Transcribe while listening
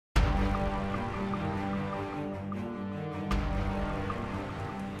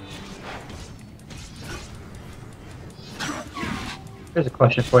Here's a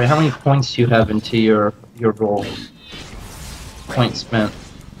question for you. How many points do you have into your roll? Points spent.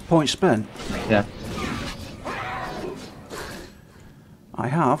 Points spent? Yeah. I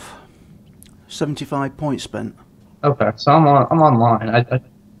have 75 points spent. Okay, so I'm online. I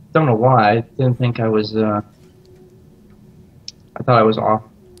don't know why. I didn't think I was. I thought I was off.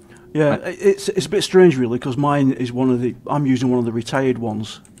 Yeah, it's a bit strange really, because mine is I'm using one of the retired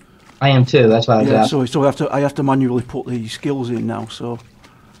ones. I am too. That's why I was asking. So I have to manually put the skills in now. So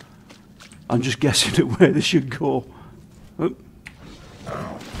I'm just guessing at where they should go. Oh.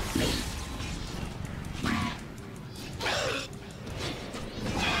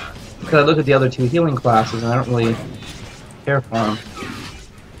 Because I look at the other two healing classes and I don't really care for them.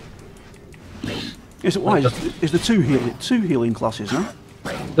 Is it why? Is there two healing classes now?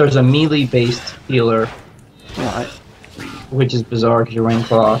 There's a melee-based healer, Right. which is bizarre because you're wearing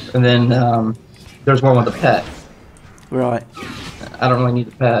cloth, and then there's one with a pet. Right. I don't really need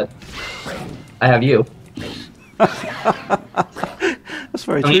a pet. I have you. That's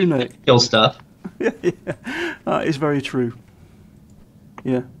very true, Nick. Kill stuff. Yeah, that is very true.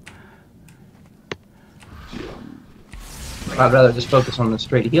 Yeah. I'd rather just focus on the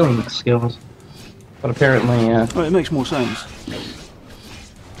straight healing skills. But apparently, Well, it makes more sense.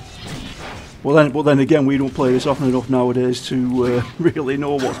 Well then again, we don't play this often enough nowadays to really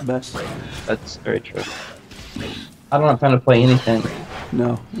know what's best. That's very true. I don't have time to play anything.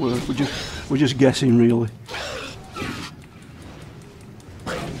 No, we're just guessing really.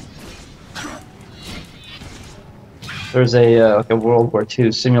 There's a like a World War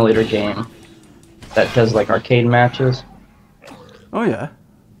II simulator game that does like arcade matches. Oh yeah.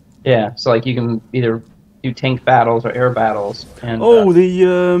 Yeah, so like you can either do tank battles or air battles. And oh,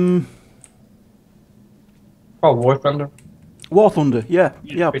 the called War Thunder. War Thunder. Yeah,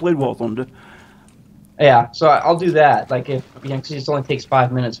 I played War Thunder. Yeah, so I'll do that. Like if cause it just only takes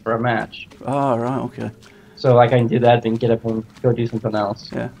 5 minutes for a match. Ah, right, okay. So like I can do that, then get up and go do something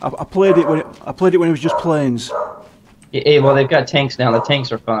else. Yeah, I played it when it was just planes. Yeah, well, they've got tanks now. The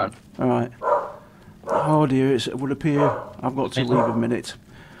tanks are fun. All right. Oh dear, it would appear I've got to leave a minute.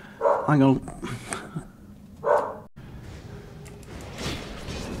 Hang on.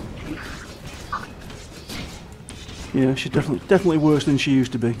 Yeah, she's definitely worse than she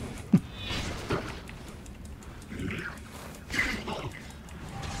used to be.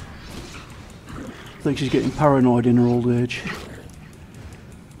 I think she's getting paranoid in her old age.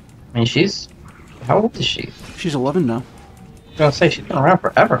 I mean, she's... How old is she? She's 11 now. I was gonna say, she's been around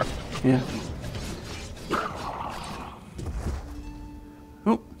forever. Yeah.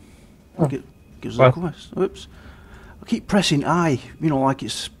 Oh. Gives us a quest. Oops. I keep pressing I, you know, like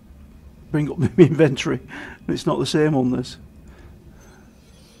it's... bring up my inventory. It's not the same on this.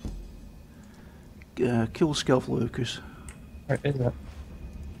 Kill stealth lurkers. Where is it?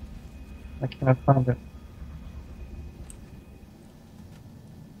 I can't find it.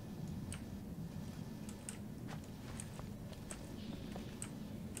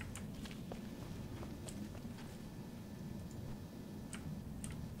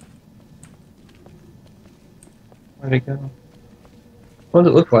 Where'd it go? What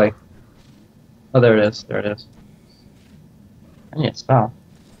does it look like? Oh, there it is. There it is. I need to stop.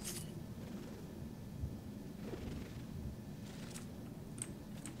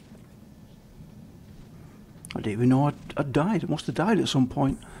 I didn't even know I'd died. I must have died at some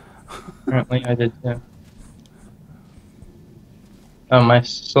point. Apparently I did too. Oh, my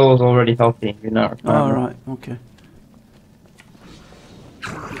soul's already healthy. You're not required. Oh, right, okay.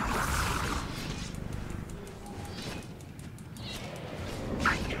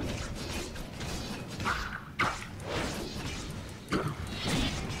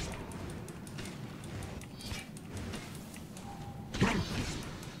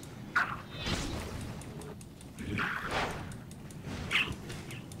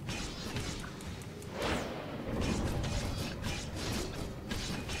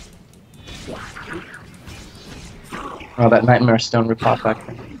 Oh, that nightmare stone would pop back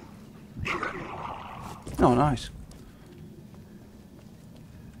there. Oh, nice.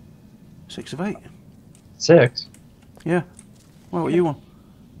 6 of 8. 6? Yeah. Well, what you want?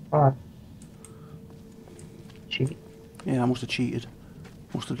 5. Cheat. Yeah, I must have cheated.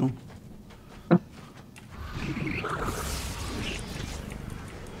 Must have done.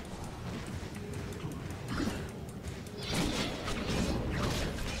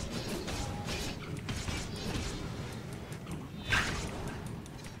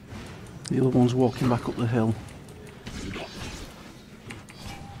 The other one's walking back up the hill.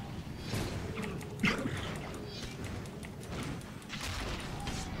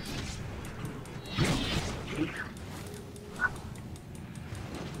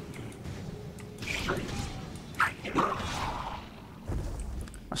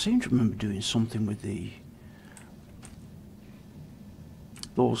 I seem to remember doing something with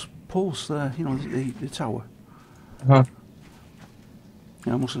those poles there, you know, the tower. Uh-huh.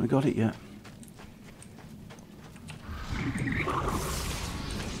 Yeah, I mustn't have got it yet.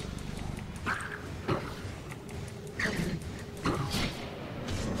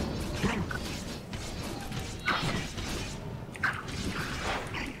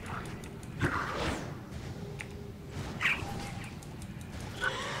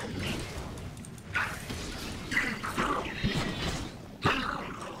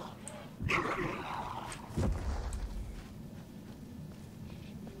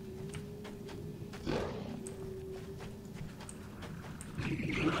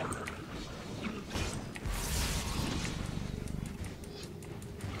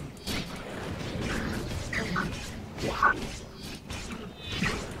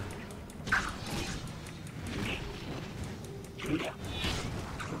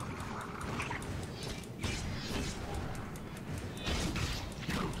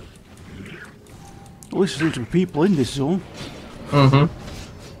 Well, there seems to be people in this zone. Mm-hmm.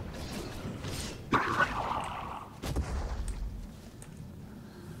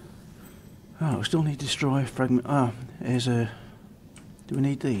 Oh, we still need to destroy fragment. Ah, here's a. Do we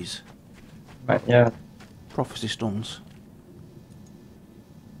need these? Right, yeah. Prophecy stones.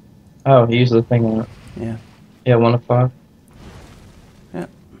 Oh, he used the thing on it. Yeah. Yeah, 1 of 5. Yeah.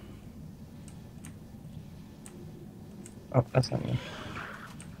 Oh, that's not me.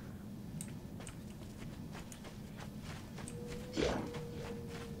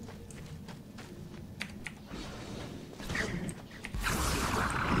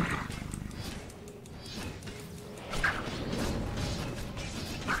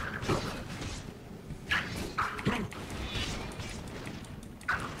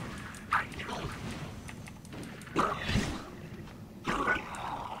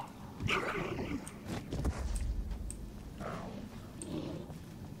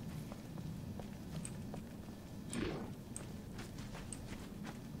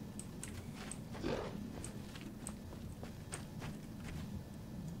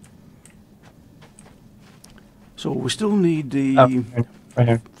 So we still need the Right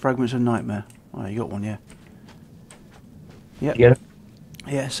here. fragments of nightmare. Oh, you got one, yeah. Yep. You get it?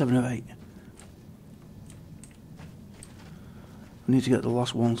 Yeah, 7 of 8. We need to get the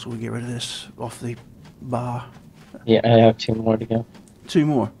last one so we get rid of this off the bar. Yeah, I have 2 more to go. 2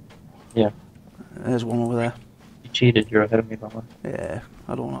 more. Yeah. There's one over there. You cheated. You're ahead of me by 1. Yeah,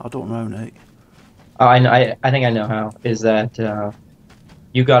 I don't know, Nate. Oh, I think I know how. Is that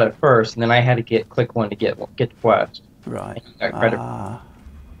you got it first, and then I had to click 1 to get the quest. Right. And you got credit. Ah.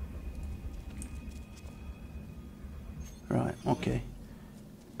 Right. Okay.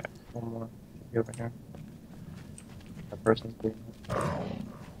 One more. Be over here. That person's doing it.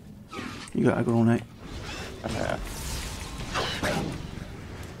 You got a go, Nate.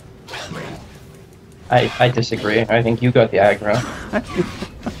 I disagree. I think you got the aggro.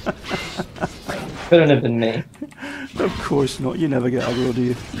 Couldn't have been me. Of course not. You never get aggro, do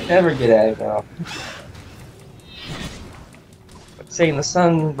you? Never get aggro. But saying the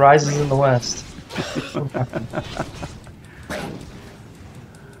sun rises in the west.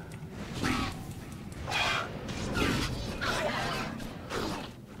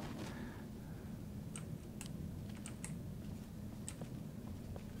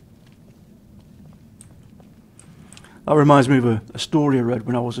 That reminds me of a story I read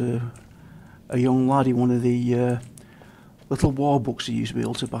when I was a young lad in one of the little war books you used to be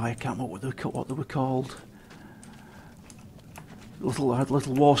able to buy. I can't remember what they were called. Had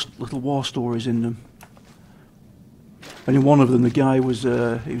little war stories in them. And in one of them, the guy was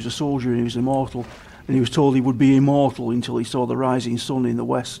he was a soldier and he was immortal, and he was told he would be immortal until he saw the rising sun in the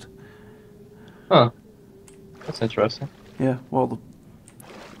west. Huh. That's interesting. Yeah. Well,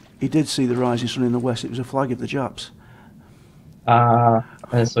 he did see the rising sun in the west. It was a flag of the Japs.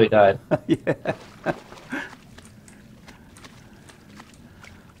 And so he died. Yeah.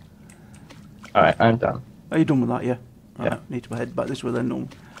 Alright, I'm done. Are you done with that? Yeah. Yeah. Right, need to head back this way then. No.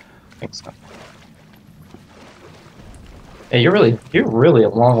 I think so. Hey, you're really a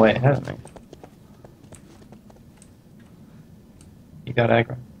long way ahead of me. You got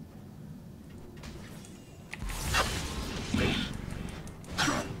aggro.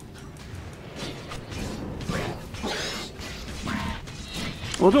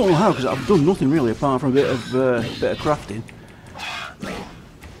 Well, I don't know how, because I've done nothing really apart from a bit of crafting.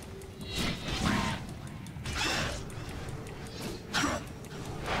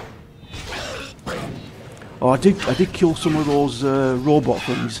 Oh, I did kill some of those robot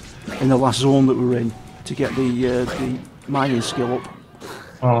things in the last zone that we were in to get the mining skill up.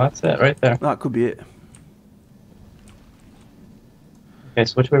 Oh, that's it right there. That could be it. Okay,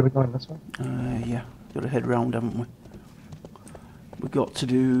 so which way are we going? This way? Yeah, got to head round, haven't we? We've got to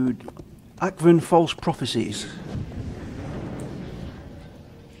do Akvan False Prophecies.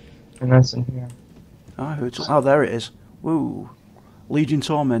 And that's in here. I heard something. Oh, there it is. Woo. Legion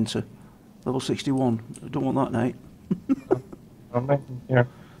Tormentor. Level 61. I don't want that, Nate. I'm right in here.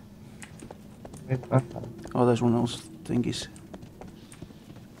 Oh, there's one of those thingies.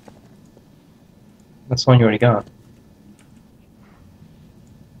 That's the one you already got.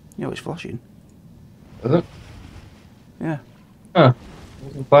 Yeah, it's flashing. Is it? Yeah. Huh. It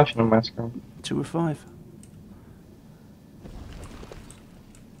wasn't flashing on my screen. 2 of 5.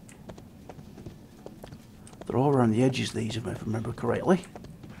 They're all around the edges, these, if I remember correctly.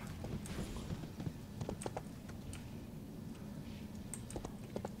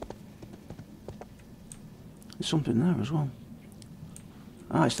 There's something there as well.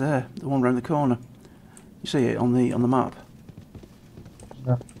 Ah, it's there. The one round the corner. You see it on the map.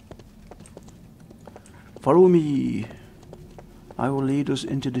 No. Follow me. I will lead us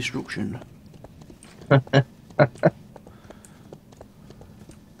into destruction.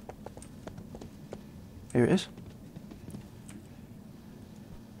 Here it is.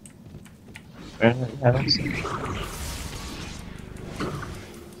 Yeah, I don't see it.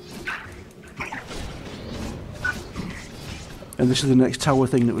 And this is the next tower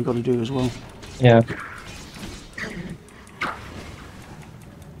thing that we've got to do as well. Yeah.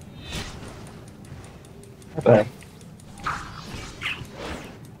 Not bad.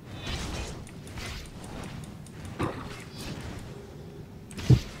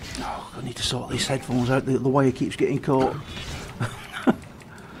 Oh, I need to sort these headphones out. The wire keeps getting caught.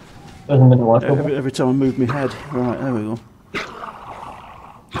 Hasn't been working. Every time I move my head. Right, there we go.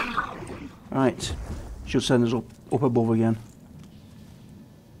 Right. Should send us up above again.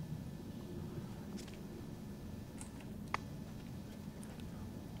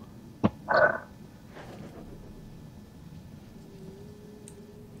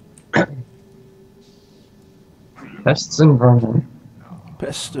 Pests and vermin.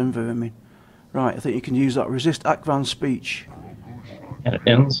 Pests and vermin. Right, I think you can use that resist Akvan speech. And it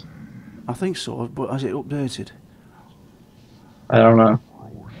ends? I think so, but has it updated? I don't know.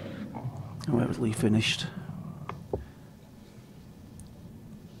 Oh, it was Lee finished.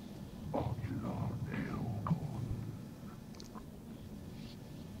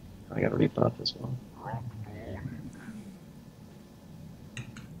 I gotta rebuff this one.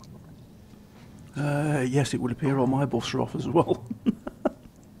 Yes, it would appear all my buffs are off as well.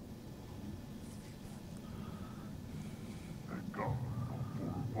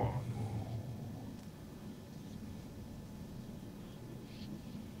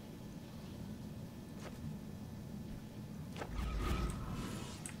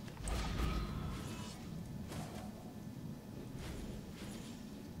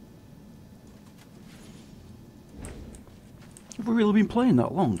 Have we really been playing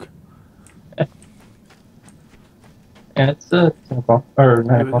that long? Yeah, it's 10 o'clock. Or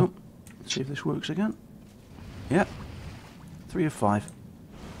 9 Here we o'clock. go. Let's see if this works again. Yeah. 3 of 5.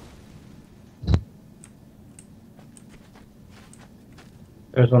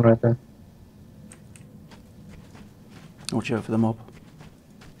 There's one right there. Watch out for the mob.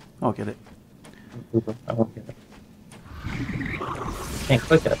 I'll get it. I won't get it. Can't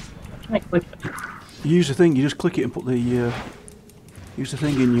click it. I can't click it. You use the thing, you just click it and put the use the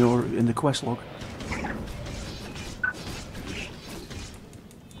thing in the quest log.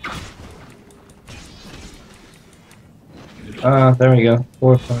 There we go.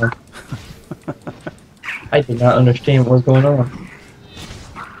 4 or 5. I did not understand what was going on.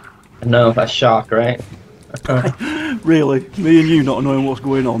 No, that's shock, right? Really? Me and you not knowing what's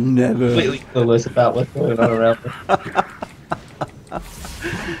going on? Never. Completely clueless about what's going on around me.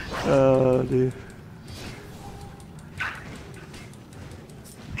 Oh dear.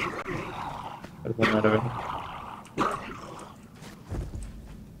 There's one right over here.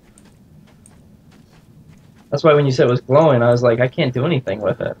 That's why when you said it was glowing, I was like, I can't do anything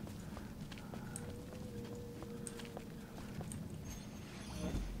with it.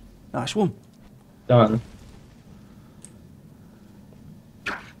 Nice one. Done.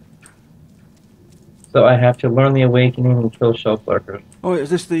 So I have to learn the awakening and kill shelf lurkers. Oh, is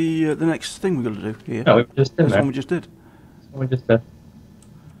this the next thing we're going to do here? No, we just did This that. one we just did. This one we just did.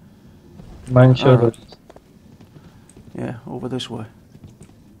 Mine showed Alright. us. Yeah, over this way.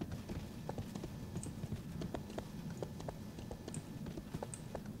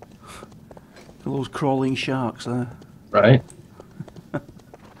 Those crawling sharks there. Right?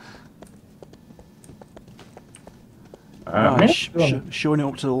 Right, showing it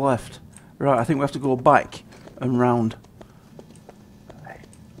up to the left. Right, I think we have to go back and round.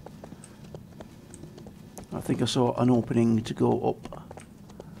 I think I saw an opening to go up.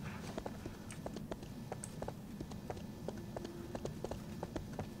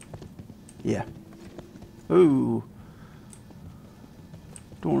 Yeah. Ooh.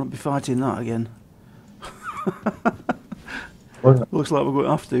 Don't want to be fighting that again. Looks like we're going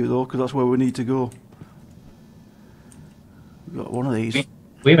to have to though, because that's where we need to go. We've got one of these.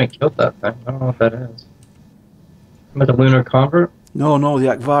 We even killed that thing. I don't know what that is. With the lunar convert? No, the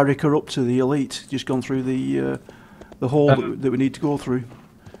Akvarik are up to the elite. Just gone through the hole that we need to go through.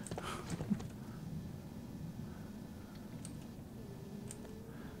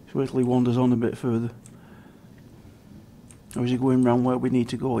 Just wait till he wanders on a bit further. Or is he going round where we need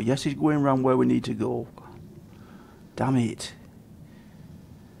to go? Yes, he's going round where we need to go. Damn it.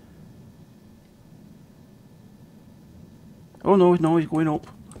 Oh no, he's going up.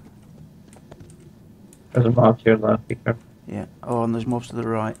 There's a mob to your left, be careful. Yeah, oh, and there's mobs to the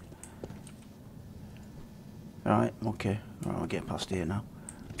right. Right, okay. Right, I'll get past here now.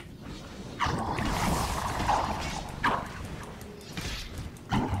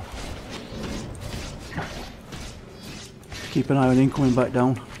 Keep an eye on him coming back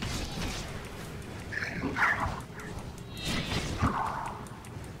down.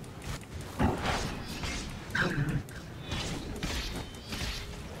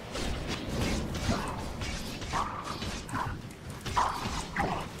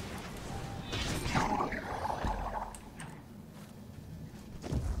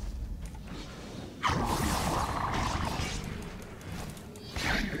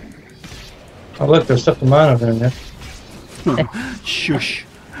 Oh look, there's stuff to mine over there. Shush.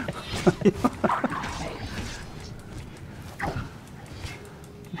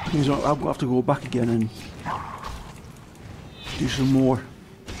 I'll have to go back again and do some more.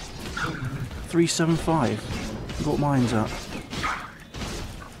 375. What mine's at?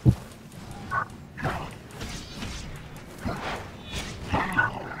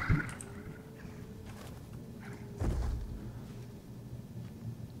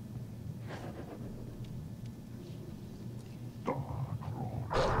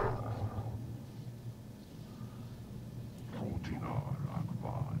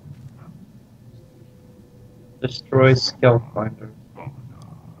 Destroy Scale Finder.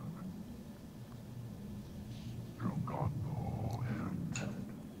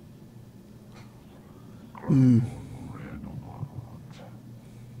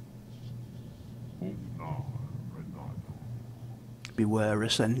 Beware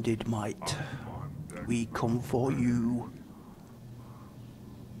ascended might. We come for you.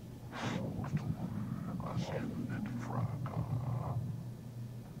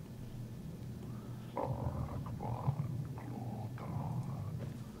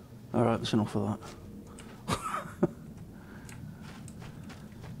 Alright, that's enough of that.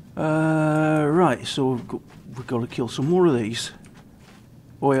 Right, so we've got to kill some more of these.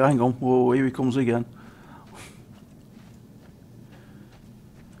 Oh wait, hang on. Whoa, here he comes again.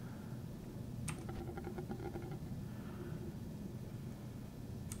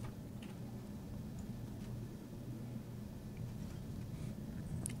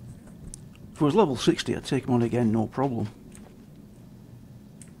 If I was level 60, I'd take him on again, no problem.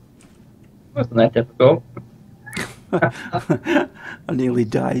 Wasn't that difficult? I nearly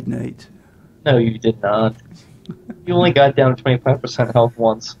died, Nate. No, you did not. You only got down to 25% health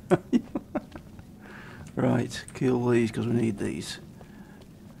once. Right, kill these because we need these.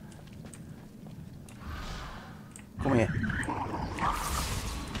 Come here.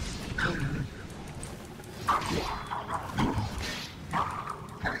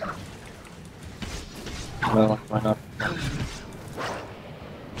 Well, why not?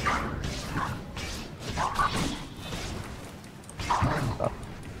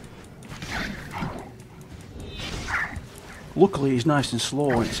 Luckily he's nice and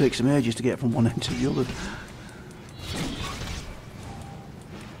slow and it takes him ages to get from one end to the other.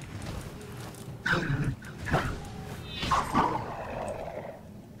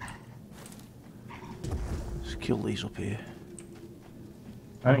 Let's kill these up here.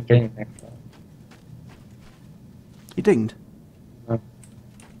 I didn't get anything from that. You dinged? No.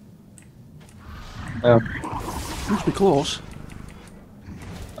 No. Must be close.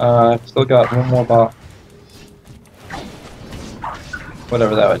 I've still got one more bot.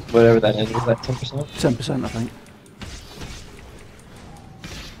 Whatever that is that 10%? 10% I think.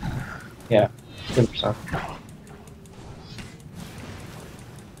 Yeah, 10%.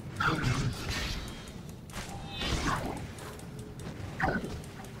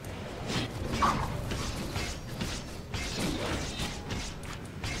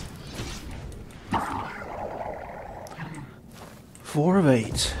 4 of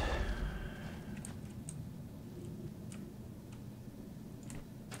 8.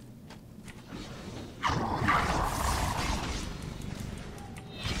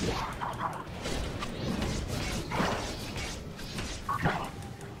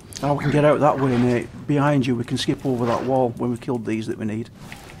 Oh, we can get out that way, mate. Behind you, we can skip over that wall when we've killed these that we need.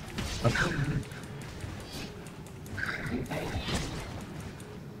 Okay.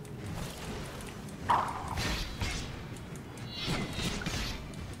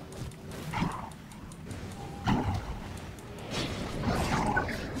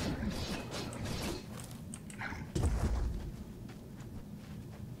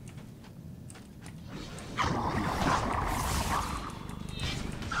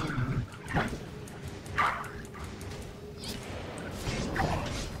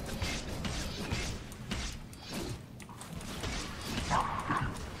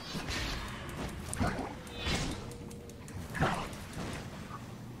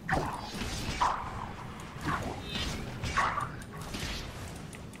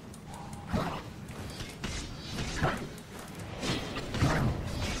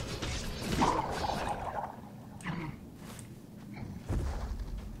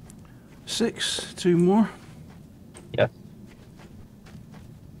 Six, 2 more. Yeah.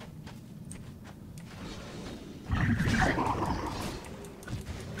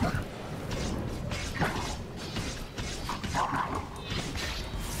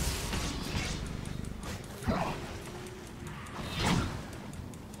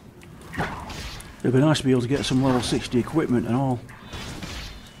 It'd be nice to be able to get some level 60 equipment and all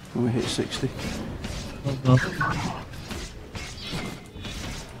when we hit 60. Mm-hmm.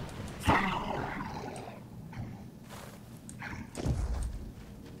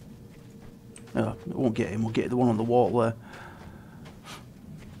 Oh, we won't get him, we'll get the one on the wall there.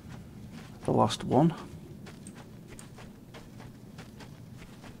 The last one.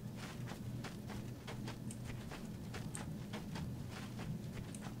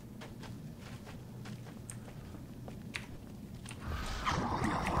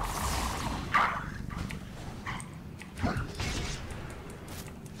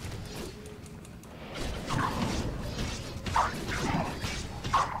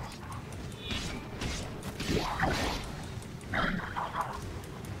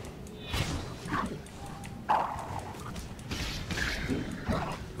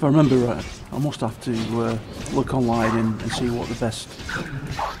 If I remember right, I must have to look online and see what the best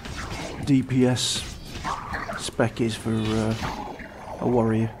DPS spec is for a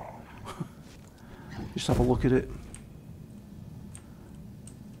warrior. Just have a look at it.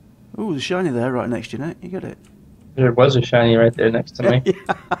 Oh, there's shiny there right next to you, Nick. You get it? There was a shiny right there next to me.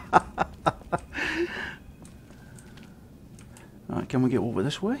 Right, can we get over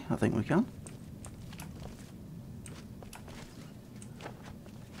this way? I think we can.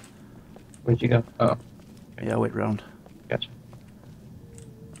 Where'd you go? Oh, Yeah, I went round gotcha.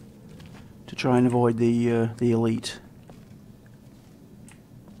 to try and avoid the elite.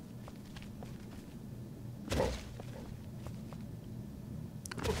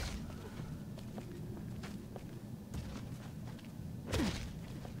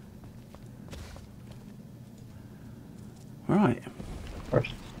 Right. Of course.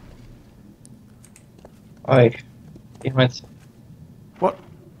 Damn it. What?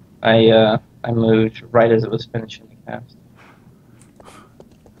 I moved right as it was finishing the cast.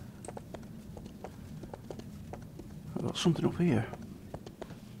 I've got something up here.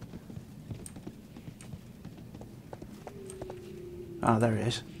 Ah, there it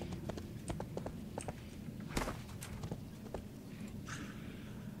is.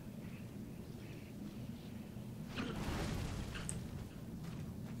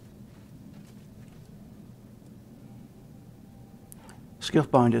 Skiff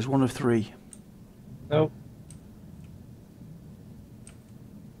binders, 1 of 3. Nope.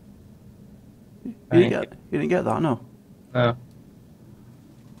 You didn't get that, no? No.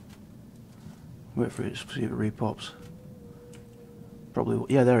 Wait for it, see if it repops.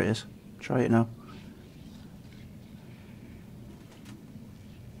 Probably, yeah, there it is. Try it now.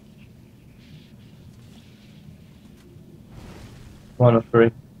 One of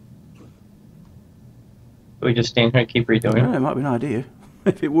 3. We just stand here and keep redoing Yeah, it. it might be an idea.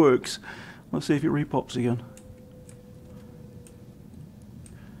 If it works. Let's see if it repops again.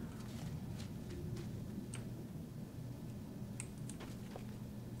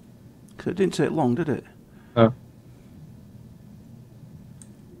 Because it didn't take long, did it? Oh.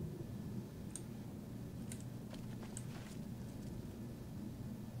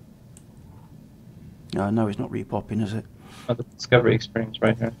 No, it's not repopping, is it? Oh, the discovery experience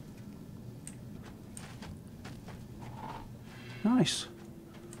right here. Nice.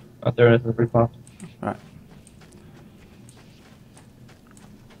 Out there as a free pop. Right.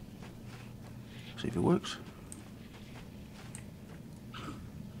 See if it works.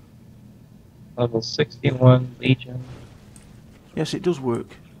 Level 61 Legion. Yes, it does work.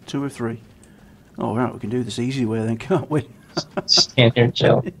 2 of 3. Oh, right, we can do this easy way then, can't we? Stand here and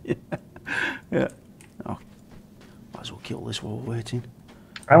chill. Yeah. Oh, might as well kill this while we're waiting.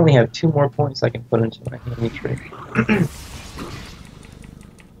 I only have 2 more points I can put into my handy tree.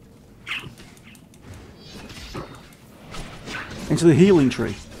 Into the healing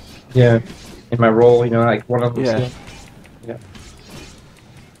tree. Yeah. In my roll, you know, like one of them. Yeah. Yeah.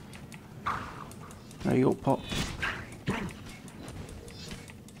 There you go, Pop.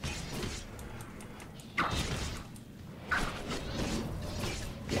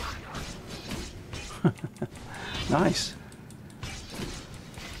 Nice.